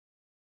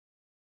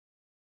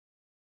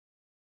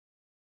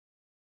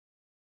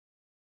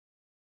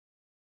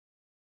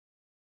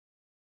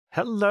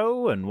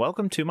Hello and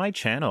welcome to my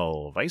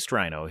channel,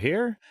 Rhino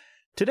here.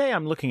 Today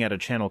I'm looking at a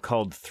channel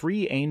called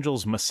Three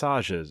Angels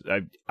Massages.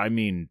 I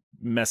mean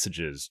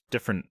messages,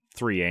 different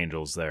three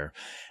angels there.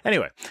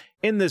 Anyway,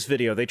 in this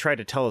video they try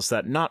to tell us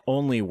that not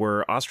only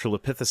were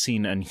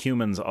Australopithecine and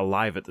humans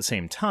alive at the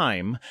same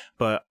time,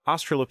 but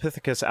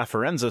Australopithecus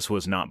afarensis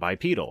was not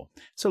bipedal.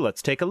 So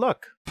let's take a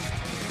look.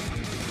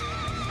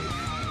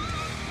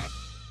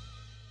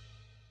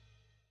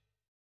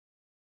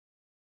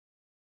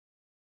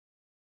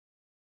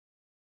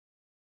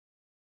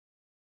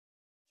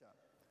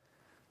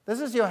 This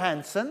is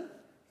Johansen.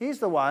 He's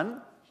the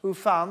one who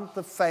found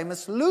the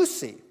famous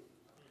Lucy.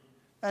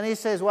 And he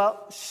says,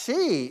 well,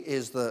 she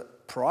is the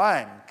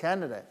prime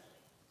candidate.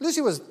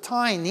 Lucy was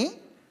tiny,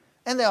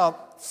 and there are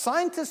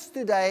scientists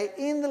today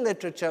in the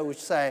literature which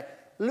say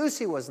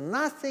Lucy was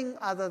nothing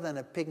other than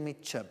a pygmy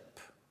chimp.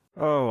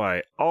 Oh,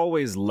 I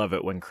always love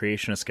it when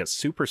creationists get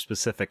super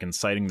specific in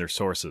citing their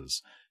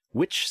sources.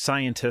 Which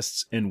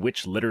scientists in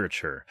which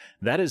literature?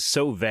 That is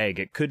so vague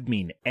it could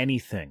mean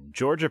anything.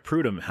 Georgia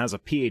Prudhomme has a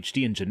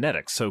PhD in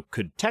genetics, so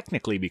could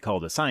technically be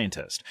called a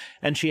scientist.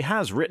 And she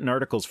has written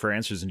articles for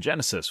Answers in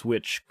Genesis,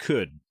 which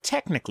could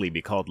technically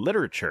be called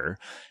literature.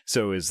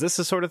 So is this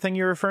the sort of thing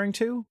you're referring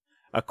to?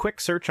 A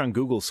quick search on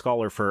Google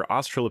Scholar for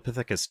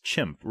Australopithecus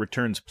chimp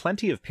returns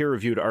plenty of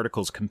peer-reviewed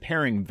articles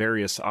comparing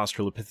various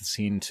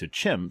Australopithecine to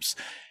chimps,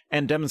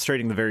 and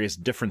demonstrating the various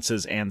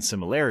differences and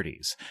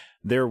similarities.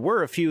 There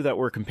were a few that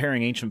were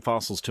comparing ancient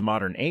fossils to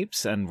modern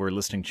apes, and were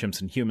listing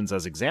chimps and humans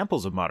as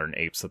examples of modern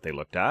apes that they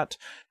looked at.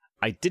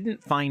 I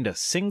didn't find a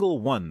single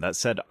one that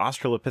said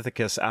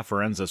Australopithecus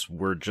afarensis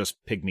were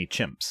just pygmy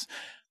chimps.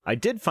 I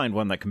did find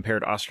one that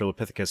compared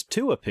Australopithecus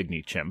to a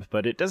pygmy chimp,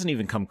 but it doesn't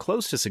even come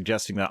close to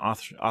suggesting that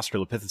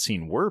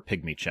Australopithecine were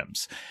pygmy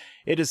chimps.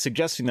 It is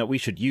suggesting that we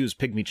should use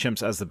pygmy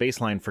chimps as the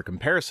baseline for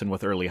comparison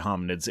with early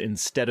hominids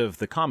instead of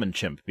the common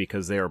chimp,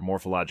 because they are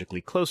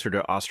morphologically closer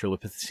to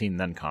Australopithecine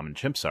than common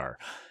chimps are.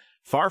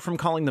 Far from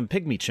calling them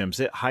pygmy chimps,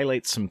 it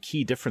highlights some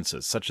key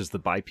differences, such as the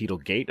bipedal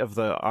gait of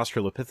the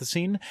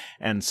Australopithecine,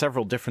 and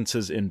several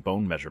differences in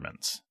bone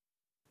measurements.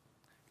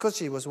 Because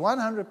she was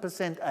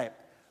 100% ape.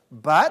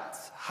 But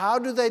how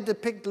do they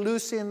depict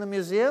Lucy in the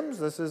museums?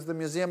 This is the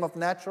Museum of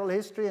Natural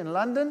History in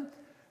London.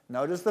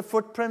 Notice the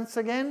footprints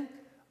again.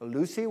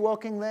 Lucy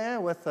walking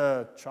there with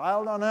a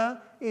child on her.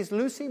 Is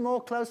Lucy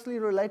more closely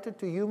related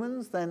to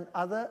humans than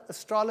other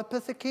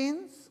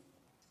Australopithecines?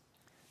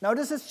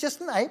 Notice it's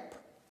just an ape.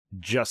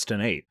 Just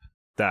an ape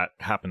that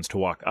happens to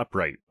walk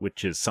upright,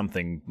 which is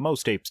something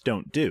most apes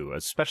don't do,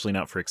 especially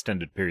not for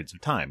extended periods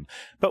of time,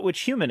 but which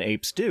human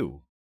apes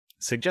do,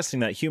 suggesting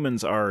that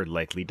humans are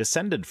likely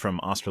descended from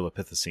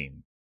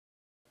Australopithecine.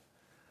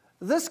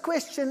 This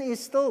question is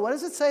still, what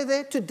does it say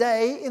there?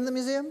 Today in the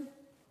museum,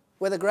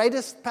 where the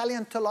greatest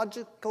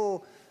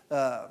paleontological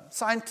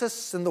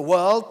scientists in the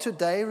world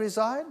today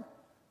reside.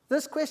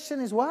 This question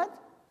is what?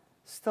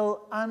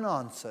 Still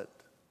unanswered.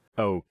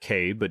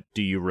 Okay, but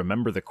do you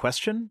remember the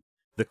question?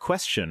 The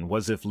question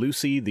was if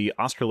Lucy, the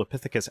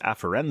Australopithecus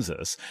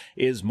afarensis,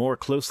 is more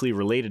closely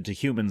related to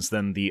humans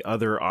than the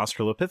other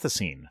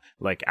Australopithecine,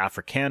 like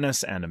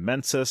Africanus and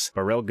Amensis,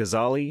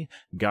 Barel-Ghazali,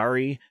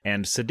 Gari,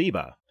 and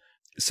Sediba.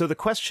 So the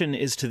question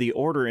is to the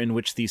order in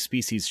which these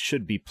species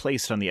should be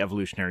placed on the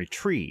evolutionary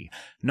tree,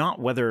 not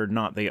whether or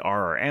not they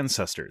are our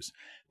ancestors.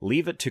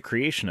 Leave it to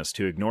creationists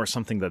to ignore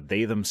something that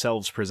they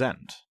themselves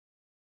present.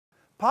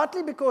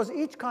 Partly because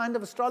each kind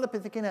of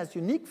Australopithecine has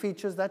unique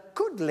features that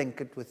could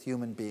link it with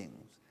human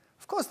beings.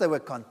 Of course, they were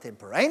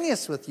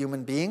contemporaneous with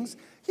human beings.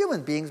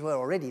 Human beings were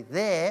already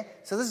there,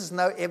 so this is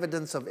no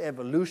evidence of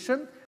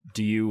evolution.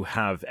 Do you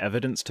have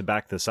evidence to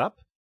back this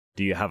up?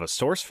 Do you have a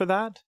source for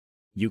that?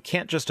 You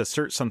can't just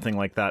assert something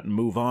like that and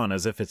move on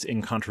as if it's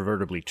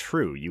incontrovertibly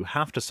true. You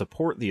have to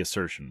support the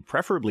assertion,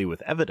 preferably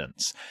with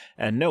evidence.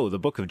 And no, the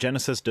Book of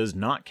Genesis does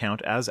not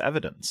count as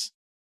evidence.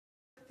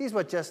 These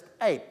were just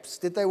apes.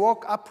 Did they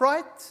walk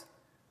upright?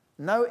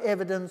 No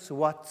evidence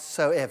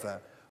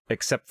whatsoever.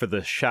 Except for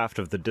the shaft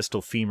of the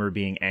distal femur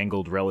being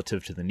angled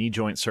relative to the knee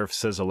joint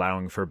surfaces,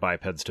 allowing for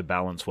bipeds to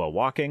balance while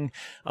walking,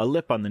 a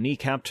lip on the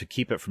kneecap to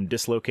keep it from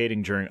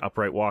dislocating during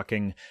upright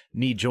walking,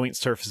 knee joint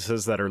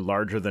surfaces that are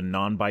larger than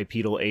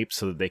non-bipedal apes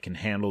so that they can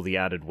handle the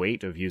added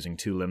weight of using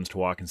 2 limbs to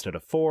walk instead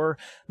of 4,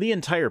 the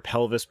entire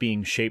pelvis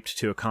being shaped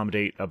to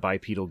accommodate a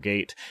bipedal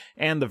gait,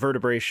 and the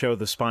vertebrae show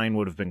the spine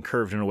would have been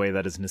curved in a way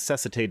that is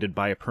necessitated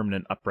by a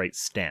permanent upright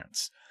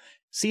stance.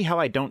 See how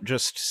I don't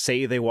just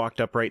say they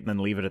walked upright and then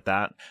leave it at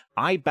that?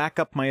 I back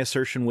up my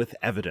assertion with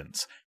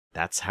evidence.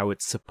 That's how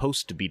it's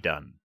supposed to be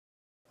done.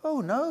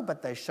 Oh no,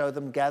 but they show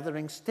them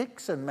gathering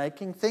sticks and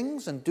making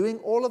things and doing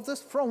all of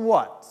this from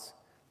what?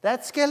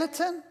 That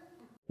skeleton?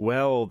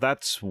 Well,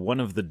 that's one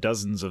of the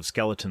dozens of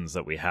skeletons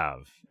that we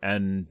have.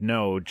 And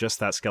no, just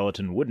that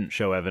skeleton wouldn't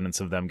show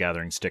evidence of them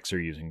gathering sticks or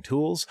using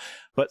tools,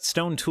 but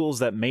stone tools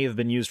that may have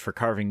been used for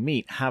carving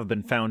meat have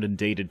been found and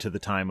dated to the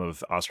time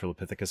of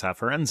Australopithecus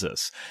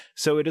afarensis,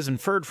 so it is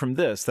inferred from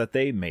this that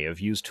they may have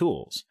used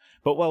tools.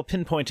 But while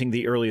pinpointing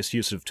the earliest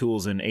use of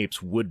tools in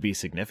apes would be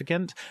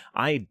significant,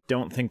 I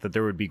don't think that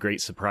there would be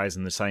great surprise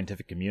in the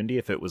scientific community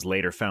if it was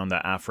later found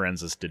that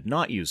Afarensis did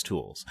not use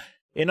tools.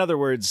 In other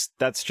words,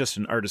 that's just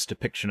an artist's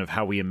depiction of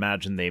how we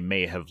imagine they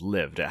may have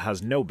lived. It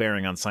has no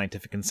bearing on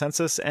scientific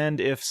consensus,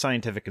 and if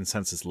scientific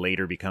consensus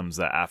later becomes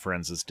that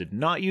Afarensis did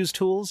not use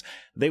tools,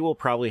 they will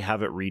probably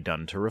have it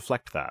redone to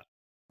reflect that.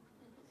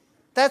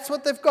 That's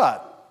what they've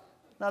got.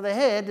 Now the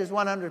head is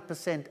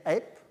 100%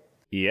 ape.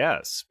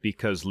 Yes,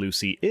 because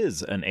Lucy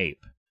is an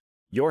ape.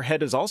 Your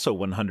head is also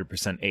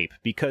 100% ape,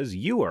 because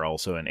you are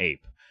also an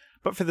ape.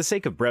 But for the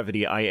sake of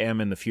brevity, I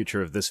am in the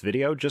future of this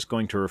video just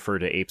going to refer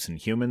to apes and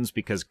humans,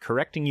 because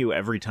correcting you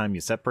every time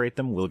you separate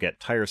them will get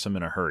tiresome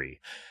in a hurry.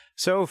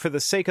 So for the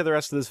sake of the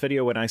rest of this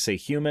video, when I say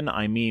human,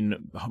 I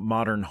mean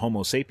modern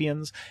Homo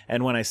sapiens,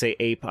 and when I say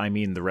ape, I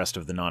mean the rest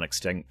of the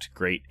non-extinct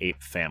great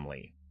ape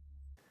family.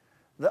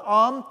 The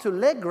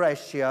arm-to-leg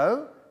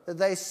ratio,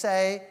 they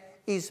say,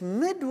 is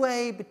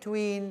midway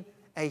between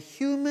a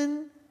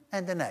human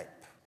and an ape.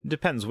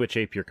 Depends which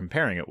ape you're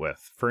comparing it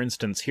with. For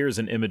instance, here's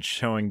an image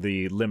showing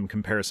the limb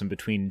comparison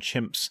between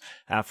chimps,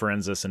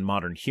 Afarensis, and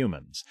modern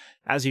humans.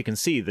 As you can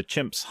see, the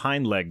chimp's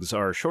hind legs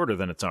are shorter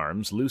than its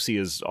arms, Lucy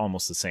is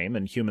almost the same,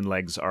 and human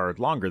legs are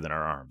longer than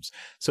our arms.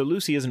 So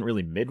Lucy isn't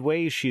really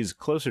midway, she's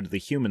closer to the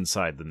human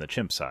side than the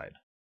chimp side.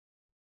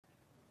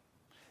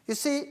 You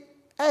see,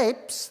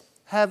 apes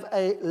have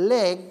a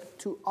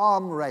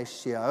leg-to-arm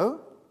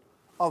ratio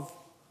of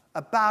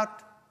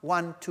about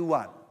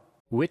 1:1.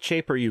 Which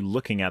ape are you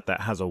looking at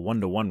that has a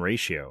 1-to-1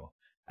 ratio?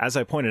 As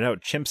I pointed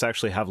out, chimps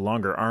actually have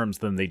longer arms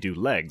than they do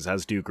legs,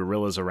 as do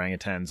gorillas,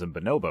 orangutans, and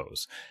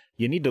bonobos.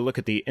 You need to look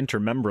at the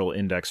intermembral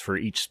index for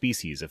each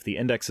species. If the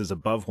index is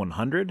above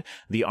 100,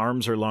 the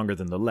arms are longer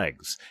than the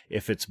legs.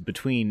 If it's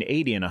between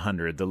 80 and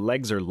 100, the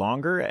legs are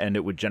longer, and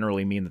it would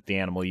generally mean that the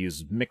animal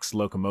uses mixed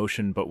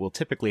locomotion, but will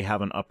typically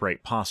have an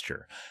upright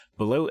posture.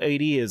 Below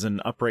 80 is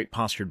an upright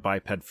postured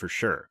biped for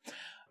sure.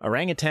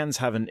 Orangutans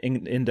have an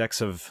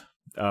index of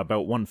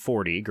about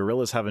 140,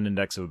 gorillas have an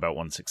index of about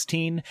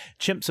 116,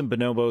 chimps and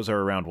bonobos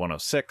are around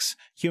 106,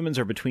 humans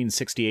are between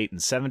 68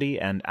 and 70,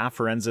 and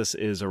Afarensis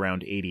is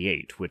around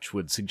 88, which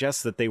would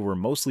suggest that they were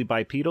mostly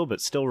bipedal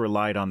but still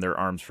relied on their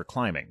arms for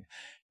climbing.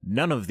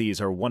 None of these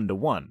are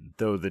 1-to-1,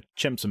 though the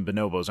chimps and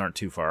bonobos aren't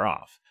too far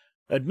off.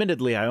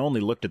 Admittedly, I only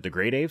looked at the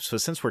great apes, so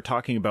since we're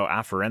talking about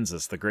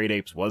Afarensis, the great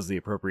apes was the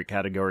appropriate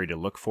category to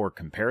look for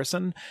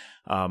comparison.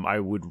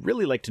 I would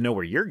really like to know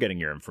where you're getting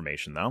your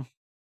information, though.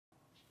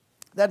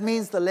 That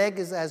means the leg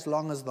is as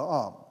long as the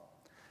arm.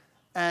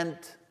 And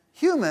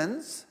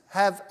humans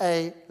have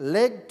a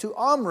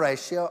leg-to-arm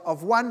ratio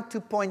of 1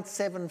 to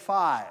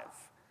 0.75.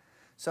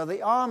 So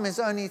the arm is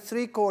only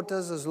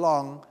 3/4 as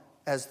long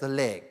as the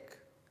leg.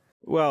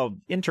 Well,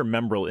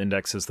 intermembral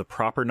index is the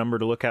proper number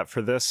to look at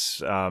for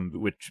this,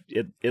 which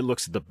it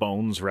looks at the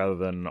bones rather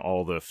than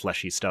all the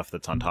fleshy stuff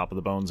that's on top of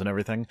the bones and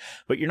everything.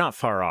 But you're not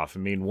far off. I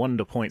mean, 1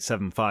 to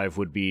 0.75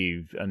 would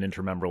be an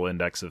intermembral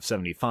index of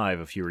 75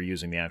 if you were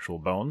using the actual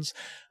bones.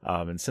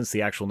 And since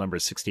the actual number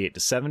is 68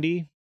 to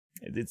 70,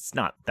 it's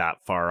not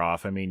that far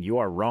off. I mean, you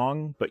are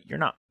wrong, but you're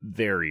not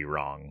very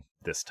wrong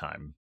this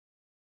time.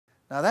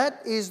 Now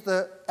that is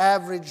the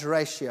average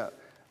ratio.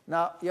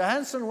 Now,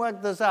 Johansson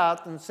worked this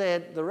out and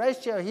said the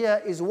ratio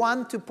here is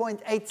 1 to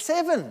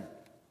 0.87.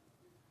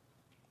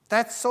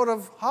 That's sort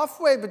of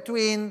halfway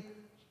between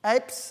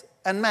apes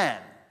and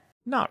man.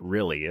 Not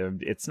really.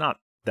 It's not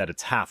that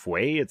it's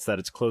halfway, it's that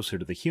it's closer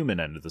to the human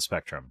end of the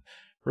spectrum.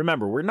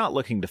 Remember, we're not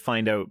looking to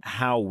find out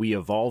how we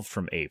evolved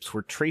from apes.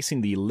 We're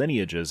tracing the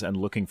lineages and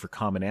looking for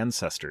common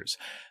ancestors.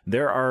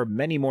 There are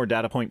many more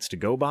data points to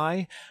go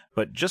by,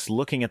 but just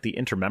looking at the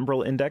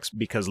intermembral index,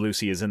 because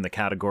Lucy is in the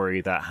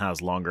category that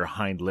has longer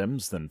hind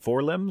limbs than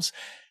forelimbs,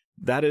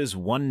 that is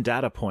one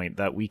data point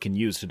that we can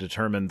use to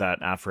determine that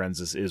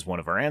Afarensis is one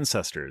of our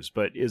ancestors,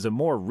 but is a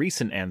more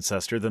recent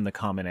ancestor than the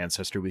common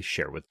ancestor we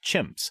share with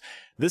chimps.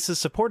 This is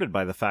supported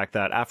by the fact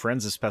that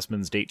Afarensis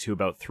specimens date to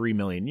about 3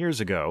 million years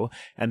ago,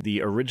 and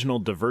the original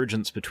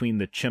divergence between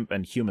the chimp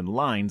and human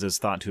lines is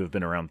thought to have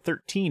been around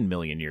 13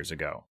 million years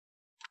ago.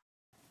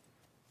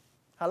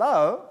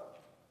 Hello?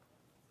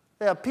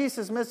 There are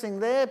pieces missing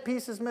there,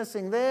 pieces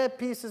missing there,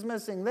 pieces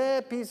missing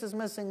there, pieces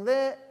missing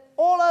there.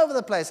 All over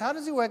the place. How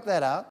does he work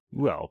that out?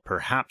 Well,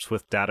 perhaps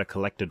with data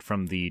collected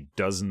from the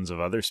dozens of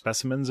other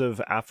specimens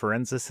of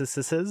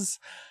Afarensis.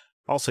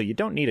 Also, you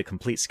don't need a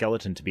complete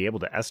skeleton to be able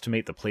to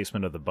estimate the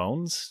placement of the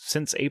bones.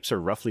 Since apes are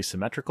roughly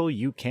symmetrical,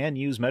 you can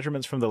use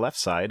measurements from the left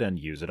side and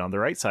use it on the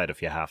right side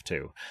if you have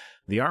to.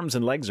 The arms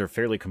and legs are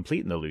fairly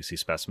complete in the Lucy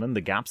specimen.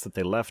 The gaps that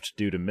they left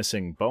due to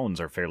missing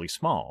bones are fairly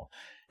small.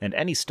 And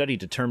any study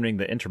determining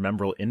the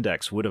intermembral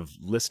index would have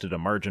listed a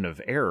margin of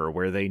error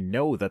where they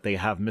know that they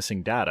have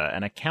missing data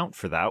and account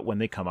for that when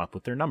they come up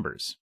with their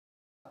numbers.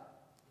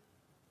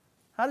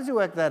 How does he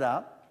work that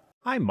out?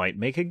 I might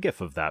make a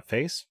gif of that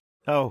face.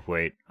 Oh,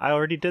 wait, I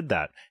already did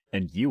that,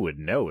 and you would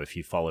know if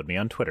you followed me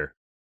on Twitter.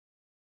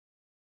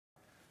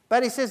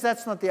 But he says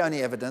that's not the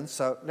only evidence,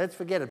 so let's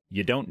forget it.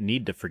 You don't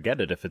need to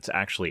forget it if it's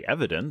actually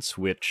evidence,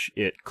 which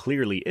it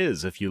clearly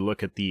is if you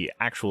look at the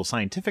actual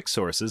scientific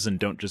sources and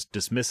don't just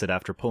dismiss it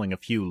after pulling a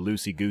few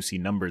loosey-goosey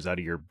numbers out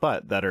of your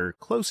butt that are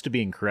close to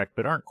being correct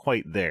but aren't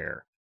quite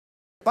there.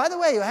 By the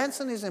way,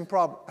 Johansson has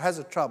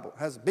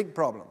a big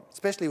problem,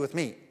 especially with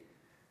me.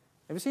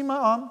 Have you seen my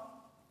arm?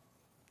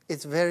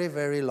 It's very,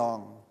 very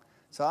long.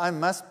 So I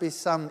must be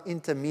some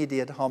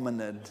intermediate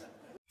hominid.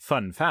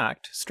 Fun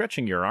fact,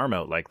 stretching your arm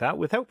out like that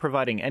without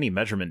providing any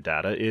measurement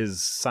data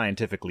is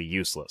scientifically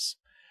useless.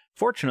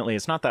 Fortunately,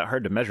 it's not that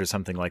hard to measure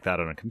something like that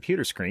on a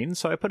computer screen,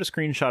 so I put a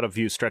screenshot of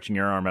you stretching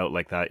your arm out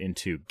like that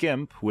into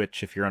GIMP,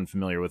 which, if you're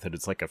unfamiliar with it,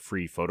 it's like a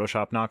free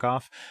Photoshop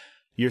knockoff.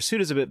 Your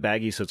suit is a bit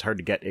baggy, so it's hard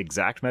to get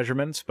exact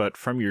measurements, but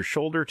from your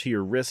shoulder to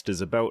your wrist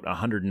is about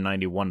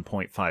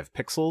 191.5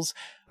 pixels.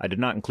 I did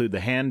not include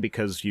the hand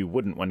because you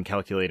wouldn't when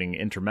calculating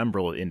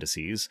intermembral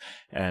indices,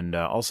 and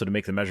also to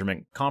make the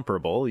measurement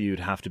comparable,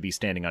 you'd have to be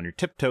standing on your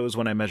tiptoes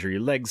when I measure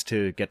your legs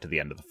to get to the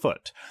end of the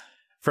foot.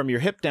 From your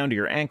hip down to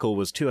your ankle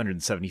was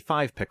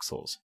 275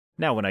 pixels.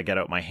 Now when I get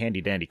out my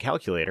handy-dandy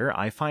calculator,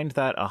 I find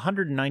that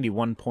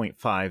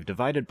 191.5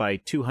 divided by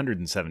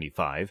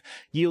 275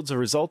 yields a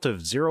result of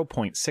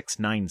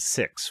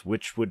 0.696,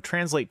 which would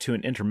translate to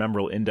an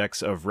intermembral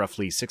index of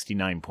roughly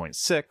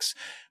 69.6,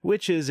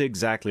 which is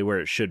exactly where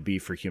it should be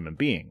for human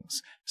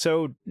beings.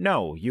 So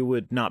no, you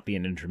would not be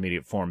an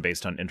intermediate form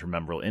based on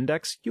intermembral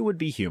index, you would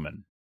be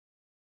human.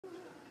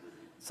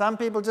 Some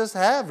people just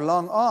have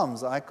long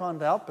arms, I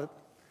can't help it.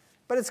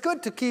 But it's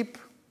good to keep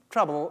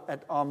trouble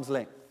at arm's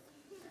length.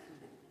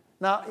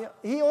 Now,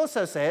 he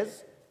also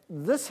says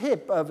this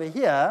hip over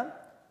here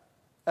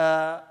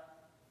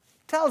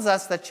tells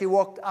us that she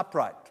walked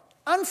upright.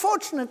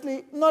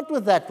 Unfortunately, not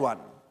with that one,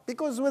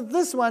 because with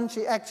this one,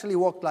 she actually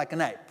walked like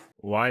an ape.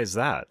 Why is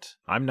that?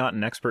 I'm not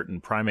an expert in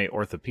primate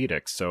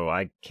orthopedics, so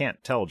I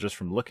can't tell just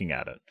from looking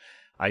at it.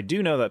 I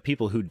do know that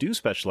people who do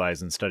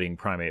specialize in studying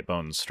primate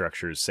bone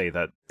structures say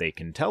that they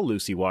can tell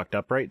Lucy walked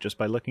upright just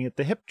by looking at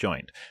the hip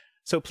joint.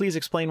 So please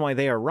explain why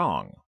they are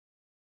wrong.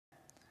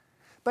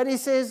 But he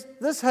says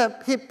this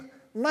hip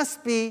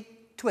must be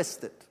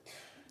twisted.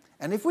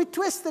 And if we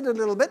twist it a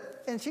little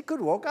bit, then she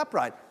could walk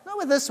upright. Not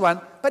with this one,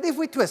 but if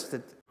we twist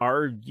it.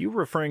 Are you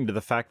referring to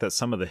the fact that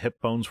some of the hip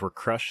bones were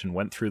crushed and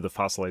went through the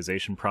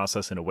fossilization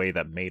process in a way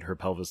that made her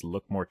pelvis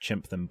look more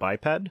chimp than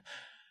biped?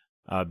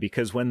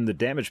 Because when the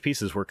damaged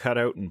pieces were cut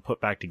out and put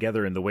back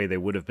together in the way they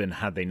would have been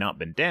had they not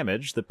been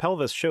damaged, the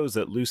pelvis shows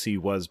that Lucy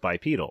was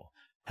bipedal.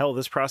 Hell,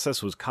 this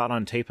process was caught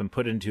on tape and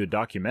put into a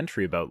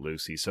documentary about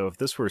Lucy, so if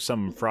this were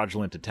some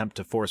fraudulent attempt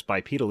to force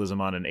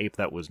bipedalism on an ape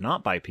that was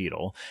not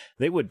bipedal,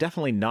 they would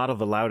definitely not have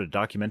allowed a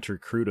documentary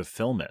crew to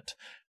film it.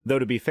 Though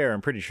to be fair,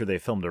 I'm pretty sure they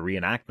filmed a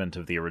reenactment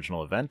of the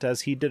original event,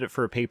 as he did it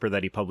for a paper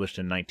that he published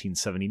in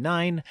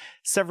 1979,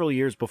 several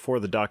years before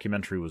the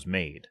documentary was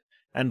made.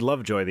 And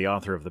Lovejoy, the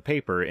author of the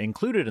paper,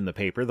 included in the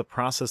paper the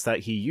process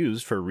that he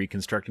used for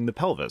reconstructing the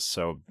pelvis,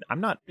 so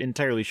I'm not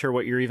entirely sure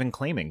what you're even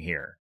claiming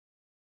here.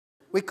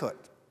 We could.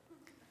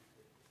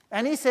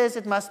 And he says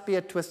it must be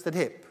a twisted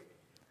hip.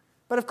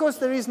 But of course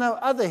there is no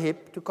other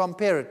hip to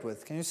compare it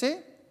with. Can you see?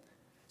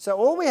 So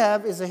all we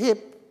have is a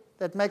hip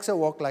that makes her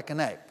walk like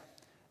an ape.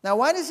 Now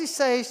why does he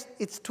say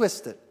it's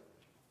twisted?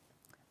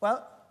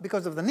 Well,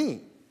 because of the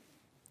knee.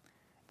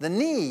 The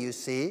knee, you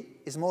see,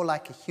 is more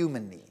like a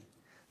human knee.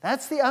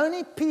 That's the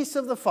only piece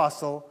of the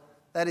fossil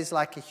that is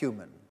like a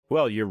human.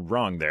 Well, you're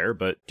wrong there,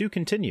 but do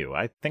continue.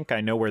 I think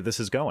I know where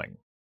this is going.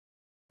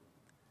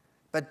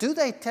 But do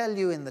they tell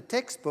you in the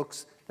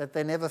textbooks that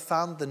they never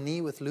found the knee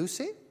with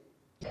Lucy?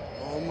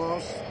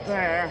 Almost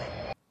there.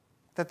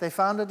 That they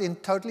found it in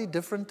totally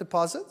different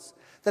deposits?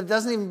 That it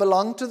doesn't even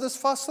belong to this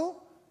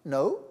fossil?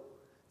 No.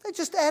 They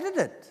just added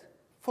it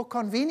for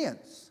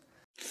convenience.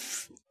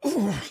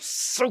 Ooh,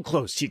 so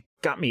close. You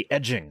got me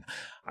edging.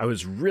 I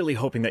was really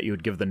hoping that you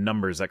would give the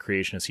numbers that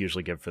creationists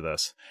usually give for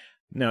this.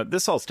 Now,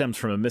 this all stems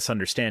from a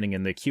misunderstanding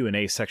in the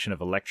Q&A section of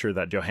a lecture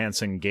that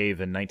Johansson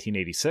gave in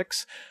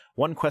 1986.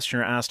 One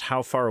questioner asked,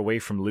 how far away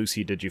from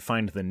Lucy did you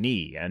find the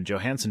knee? And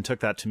Johansson took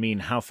that to mean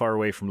how far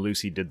away from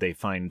Lucy did they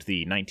find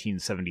the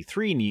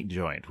 1973 knee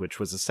joint, which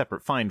was a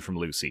separate find from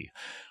Lucy.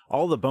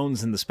 All the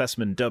bones in the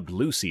specimen dubbed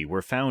Lucy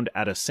were found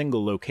at a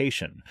single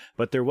location,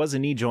 but there was a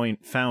knee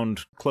joint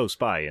found close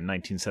by in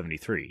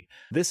 1973.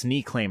 This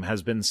knee claim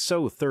has been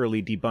so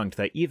thoroughly debunked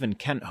that even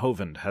Kent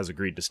Hovind has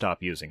agreed to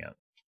stop using it.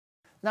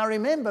 Now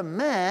remember,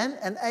 man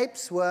and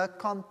apes were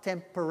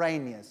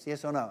contemporaneous,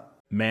 yes or no?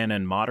 Man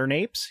and modern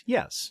apes?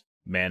 Yes.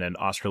 Man and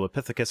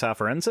Australopithecus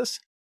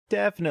afarensis?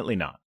 Definitely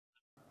not.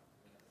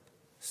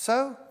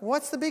 So,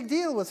 what's the big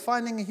deal with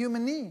finding a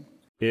human knee?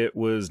 It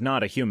was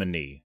not a human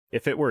knee.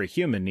 If it were a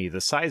human knee,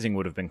 the sizing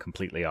would have been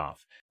completely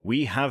off.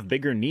 We have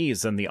bigger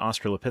knees than the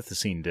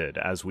Australopithecine did,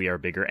 as we are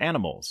bigger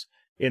animals.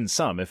 In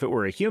sum, if it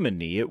were a human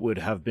knee, it would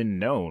have been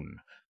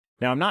known.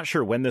 Now, I'm not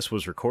sure when this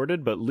was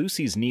recorded, but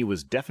Lucy's knee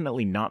was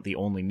definitely not the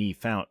only knee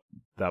found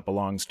that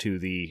belongs to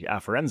the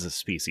Afarensis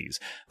species.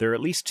 There are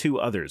at least 2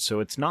 others, so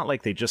it's not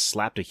like they just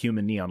slapped a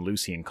human knee on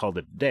Lucy and called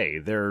it a day.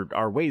 There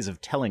are ways of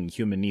telling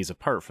human knees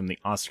apart from the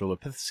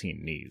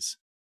Australopithecine knees.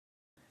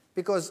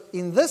 Because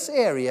in this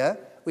area,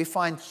 we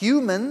find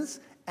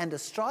humans and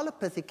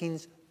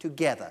Australopithecines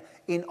together.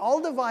 In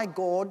Olduvai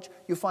Gorge,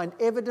 you find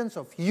evidence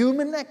of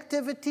human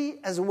activity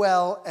as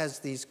well as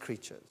these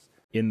creatures.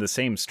 In the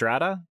same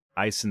strata?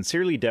 I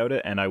sincerely doubt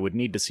it, and I would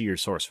need to see your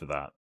source for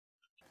that.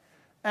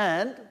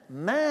 And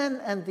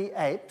man and the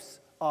apes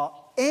are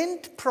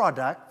end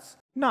products.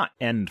 Not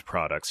end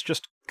products,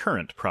 just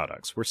current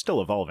products. We're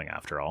still evolving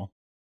after all.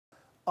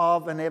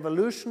 Of an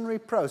evolutionary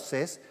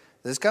process.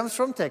 This comes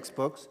from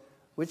textbooks,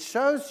 which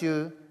shows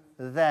you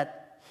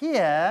that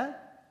here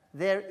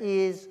there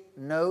is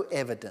no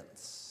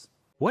evidence.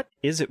 What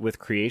is it with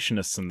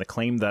creationists and the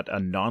claim that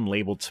a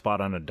non-labeled spot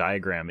on a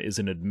diagram is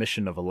an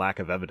admission of a lack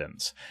of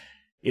evidence?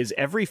 Is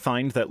every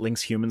find that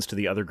links humans to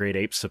the other great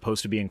apes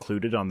supposed to be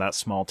included on that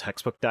small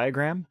textbook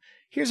diagram?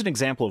 Here's an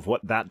example of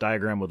what that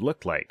diagram would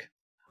look like.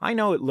 I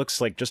know it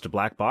looks like just a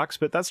black box,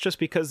 but that's just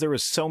because there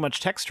was so much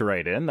text to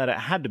write in that it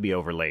had to be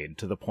overlaid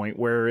to the point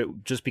where it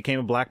just became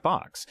a black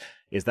box.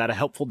 Is that a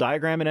helpful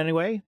diagram in any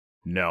way?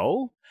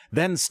 No?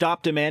 Then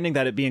stop demanding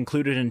that it be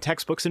included in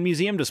textbooks and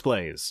museum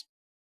displays.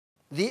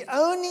 The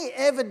only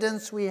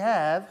evidence we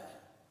have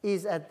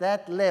is at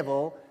that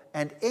level,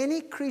 and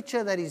any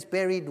creature that is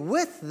buried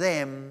with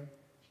them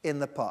in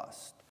the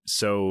past.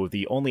 So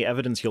the only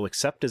evidence you'll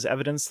accept is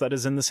evidence that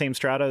is in the same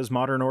strata as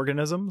modern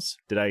organisms?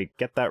 Did I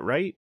get that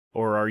right?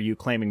 Or are you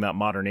claiming that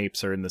modern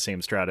apes are in the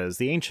same strata as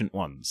the ancient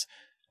ones?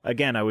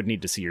 Again, I would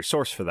need to see your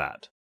source for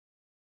that.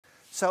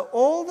 So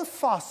all the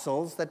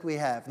fossils that we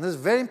have, and this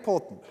is very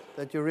important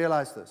that you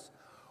realize this,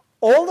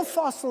 all the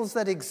fossils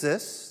that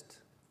exist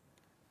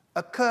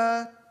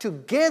occur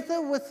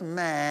together with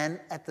man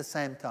at the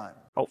same time.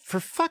 Oh, for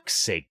fuck's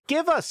sake,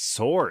 give a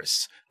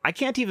source! I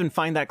can't even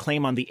find that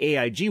claim on the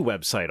AIG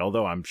website,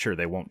 although I'm sure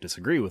they won't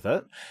disagree with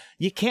it.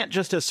 You can't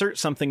just assert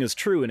something is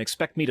true and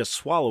expect me to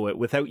swallow it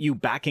without you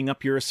backing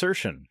up your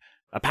assertion.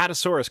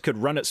 Apatosaurus could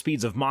run at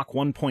speeds of Mach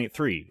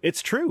 1.3.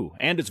 It's true,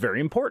 and it's very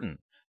important.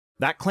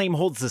 That claim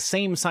holds the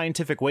same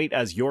scientific weight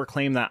as your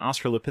claim that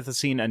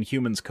Australopithecine and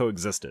humans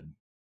coexisted.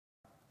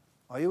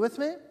 Are you with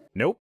me?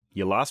 Nope.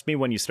 You lost me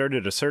when you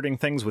started asserting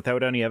things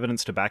without any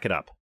evidence to back it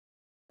up.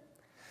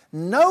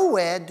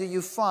 Nowhere do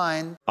you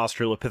find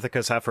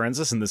Australopithecus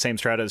afarensis in the same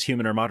strata as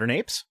human or modern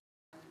apes?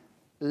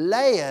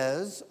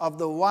 layers of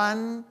the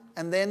one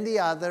and then the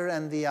other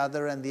and the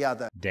other and the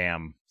other.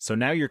 Damn. So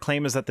now your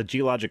claim is that the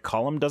geologic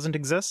column doesn't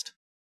exist?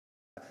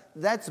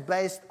 That's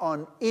based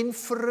on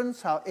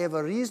inference,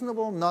 however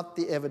reasonable, not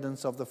the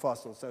evidence of the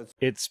fossil. So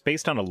It's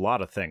based on a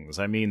lot of things.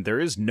 I mean, there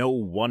is no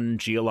one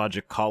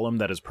geologic column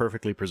that is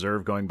perfectly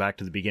preserved going back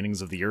to the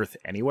beginnings of the Earth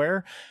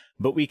anywhere,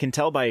 but we can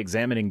tell by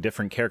examining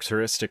different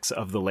characteristics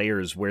of the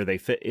layers where they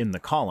fit in the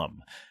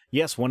column.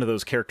 Yes, one of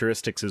those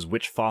characteristics is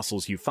which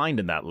fossils you find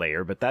in that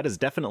layer, but that is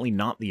definitely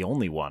not the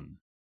only one.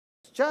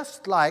 it's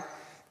just like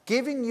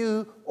giving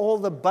you all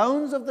the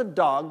bones of the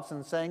dogs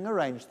and saying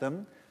arrange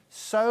them.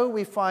 So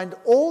we find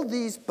all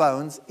these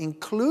bones,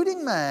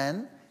 including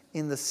man,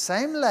 in the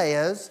same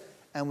layers,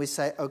 and we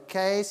say,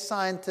 okay,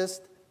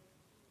 scientists,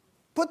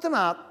 put them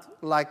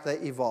out like they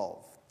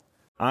evolved.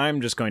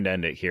 I'm just going to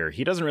end it here.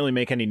 He doesn't really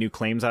make any new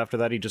claims after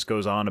that. He just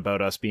goes on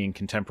about us being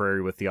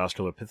contemporary with the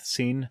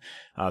Australopithecine.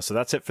 So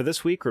that's it for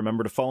this week.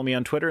 Remember to follow me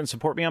on Twitter and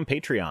support me on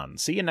Patreon.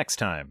 See you next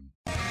time.